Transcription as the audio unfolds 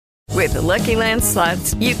With the Lucky Land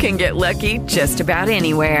Slots, you can get lucky just about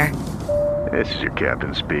anywhere. This is your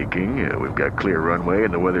captain speaking. We've got clear runway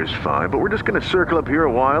and the weather's fine, but we're just going to circle up here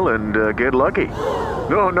a while and get lucky.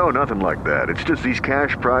 No, nothing like that. It's just these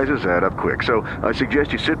cash prizes add up quick. So I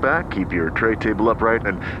suggest you sit back, keep your tray table upright,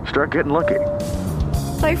 and start getting lucky.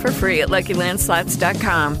 Play for free at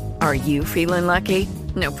LuckyLandSlots.com. Are you feeling lucky?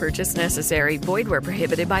 No purchase necessary. Void where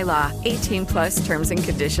prohibited by law. 18 plus terms and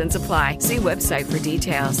conditions apply. See website for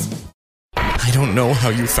details. I don't know how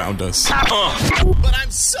you found us. But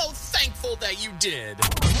I'm so thankful that you did.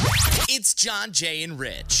 It's John, Jay, and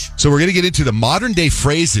Rich. So we're going to get into the modern day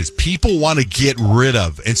phrases people want to get rid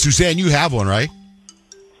of. And Suzanne, you have one, right?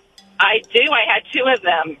 I do. I had two of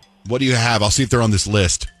them. What do you have? I'll see if they're on this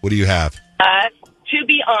list. What do you have? To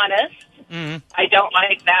be honest, I don't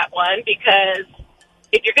like that one because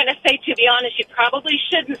if you're going to say to be honest, you probably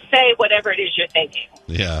shouldn't say whatever it is you're thinking.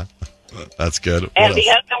 Yeah, that's good. And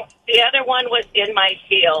the other one was in my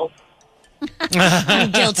field.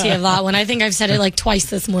 I'm guilty of that one. I think I've said it like twice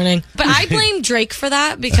this morning. But I blame Drake for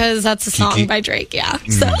that because that's a song by Drake, yeah.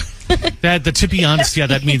 So to be honest, yeah,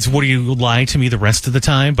 that means what do you lie to me the rest of the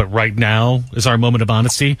time, but right now is our moment of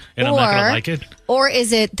honesty, and I'm not going to like it? Or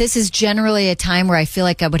is it, this is generally a time where I feel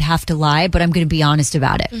like I would have to lie, but I'm going to be honest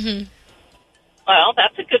about it. Mm-hmm. Well,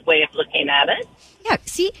 that's a good way of looking at it. Yeah,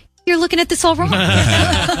 see, you're looking at this all wrong.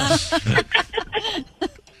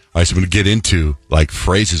 All right, so I'm going to get into like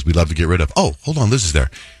phrases we love to get rid of. Oh, hold on, Liz is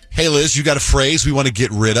there. Hey, Liz, you got a phrase we want to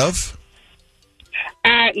get rid of?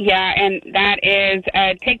 Yeah, and that is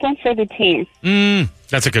take one for the team.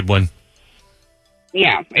 That's a good one.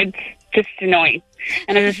 Yeah, it's just annoying.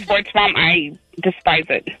 And as a sports mom, I despise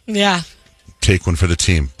it. Yeah. Take one for the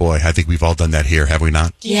team. Boy, I think we've all done that here, have we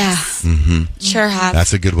not? Yeah. Mm-hmm. Sure have.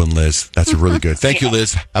 That's a good one, Liz. That's a really good. Thank you,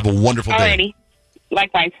 Liz. Have a wonderful day. Alrighty.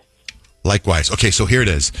 Likewise. Likewise. Okay, so here it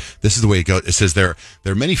is. This is the way it goes. It says there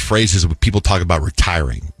are many phrases when people talk about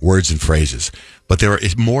retiring, words and phrases, but there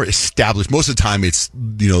is more established. Most of the time it's,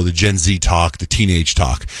 the Gen Z talk, the teenage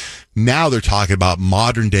talk. Now they're talking about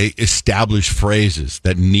modern day established phrases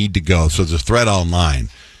that need to go. So there's a thread online.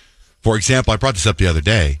 For example, I brought this up the other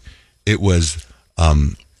day. It was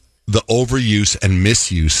the overuse and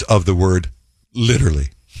misuse of the word literally.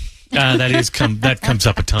 That comes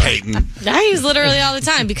up a ton. Peyton. I use literally all the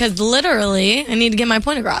time because literally I need to get my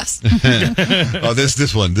point across. Oh,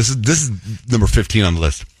 this one. This is number 15 on the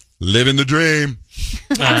list. Living the dream.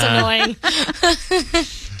 That's annoying.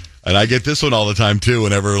 And I get this one all the time too.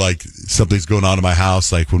 Whenever like something's going on in my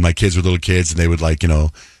house, like when my kids were little kids and they would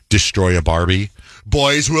destroy a Barbie.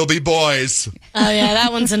 Boys will be boys. Oh, yeah,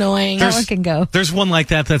 that one's annoying. That one can go. There's one like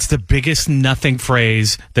that that's the biggest nothing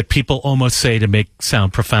phrase that people almost say to make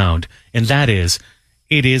sound profound, and that is,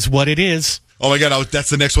 it is what it is. Oh, my God,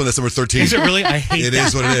 that's the next one. That's number 13. Is it really? I hate it. It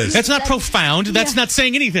is what it is. That's not profound. That's not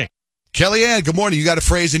saying anything. Kellyanne, good morning. You got a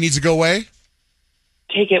phrase that needs to go away?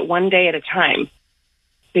 Take it one day at a time.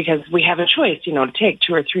 Because we have a choice, to take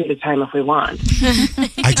 2 or 3 at a time if we want.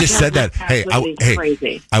 I just said that. Hey,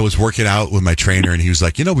 I was working out with my trainer, and he was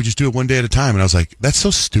like, we just do it one day at a time. And I was like, that's so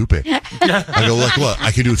stupid. I go, like, what?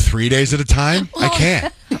 I can do 3 days at a time? Well, I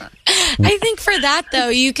can't. I think for that,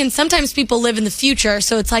 though, sometimes people live in the future.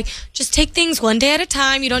 So it's like, just take things one day at a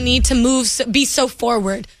time. You don't need to be so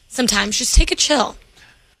forward. Sometimes just take a chill.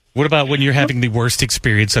 What about when you're having the worst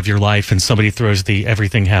experience of your life and somebody throws the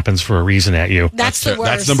everything happens for a reason at you? That's the worst.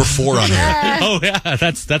 That's number 4 on here. Oh, yeah.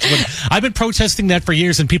 That's what I've been protesting that for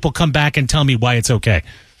years, and people come back and tell me why it's okay.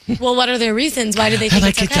 Well, what are their reasons? Why do they think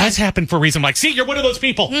it's okay? It does happen for a reason. I'm like, see, you're one of those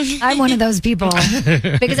people. I'm one of those people.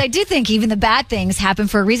 Because I do think even the bad things happen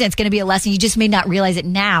for a reason. It's going to be a lesson. You just may not realize it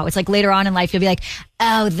now. It's like later on in life, you'll be like,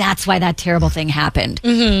 oh, that's why that terrible thing happened.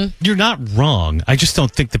 Mm-hmm. You're not wrong. I just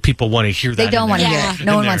don't think that people want to hear that. They don't want to hear it.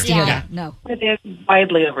 No one wants to hear that. No. It is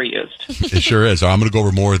widely overused. It sure is. I'm going to go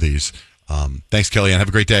over more of these. Thanks, Kellyanne. Have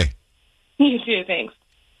a great day. You too. Thanks.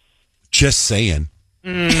 Just saying.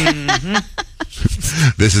 Mm-hmm.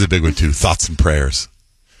 This is a big one, too. Thoughts and prayers.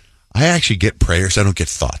 I actually get prayers. I don't get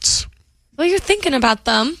thoughts. Well, you're thinking about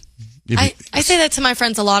them. I say that to my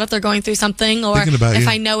friends a lot if they're going through something, or if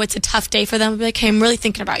I know it's a tough day for them. I'll be like, hey, I'm really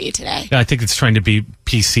thinking about you today. Yeah, I think it's trying to be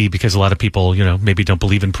PC because a lot of people, maybe don't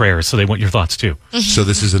believe in prayers, so they want your thoughts too. Mm-hmm. So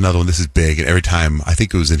this is another one. This is big. And every time, I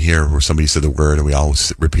think it was in here where somebody said the word, and we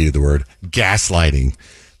always repeated the word, gaslighting.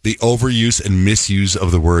 The overuse and misuse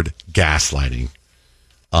of the word gaslighting.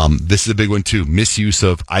 This is a big one too. Misuse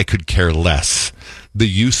of I could care less. The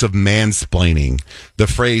use of mansplaining. The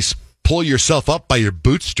phrase pull yourself up by your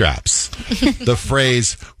bootstraps. The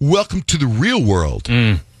phrase welcome to the real world.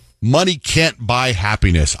 Money can't buy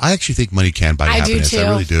happiness. I actually think money can buy happiness. do too. I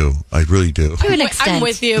really do. I really do. To an extent. I'm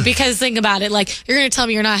with you because think about it. Like, you're going to tell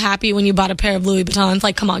me you're not happy when you bought a pair of Louis Vuittons.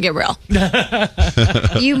 Like, come on, get real.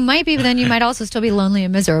 You might be, but then you might also still be lonely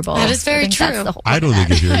and miserable. That is very I think true. That's the whole I don't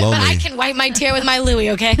point of think if you're lonely. I can wipe my tear with my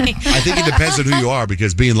Louis, okay? I think it depends on who you are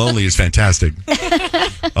because being lonely is fantastic.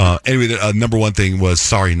 Anyway, the number one thing was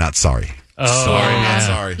sorry, not sorry. Oh, Sorry, yeah. not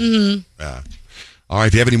sorry. Yeah. All right,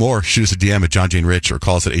 if you have any more, shoot us a DM at John Jane Rich or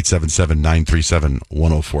call us at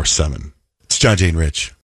 877-937-1047. It's John Jane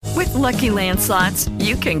Rich. With Lucky Land Slots,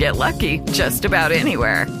 you can get lucky just about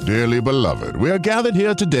anywhere. Dearly beloved, we are gathered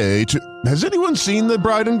here today to... Has anyone seen the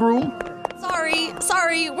bride and groom?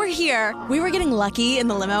 Sorry, we're here. We were getting lucky in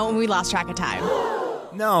the limo and we lost track of time.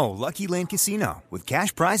 No, Lucky Land Casino, with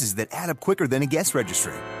cash prizes that add up quicker than a guest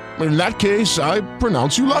registry. In that case, I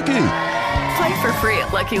pronounce you lucky. Play for free at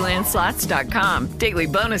LuckyLandSlots.com. Daily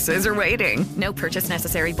bonuses are waiting. No purchase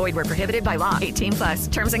necessary. Void where prohibited by law.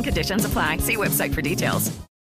 18+. Terms and conditions apply. See website for details.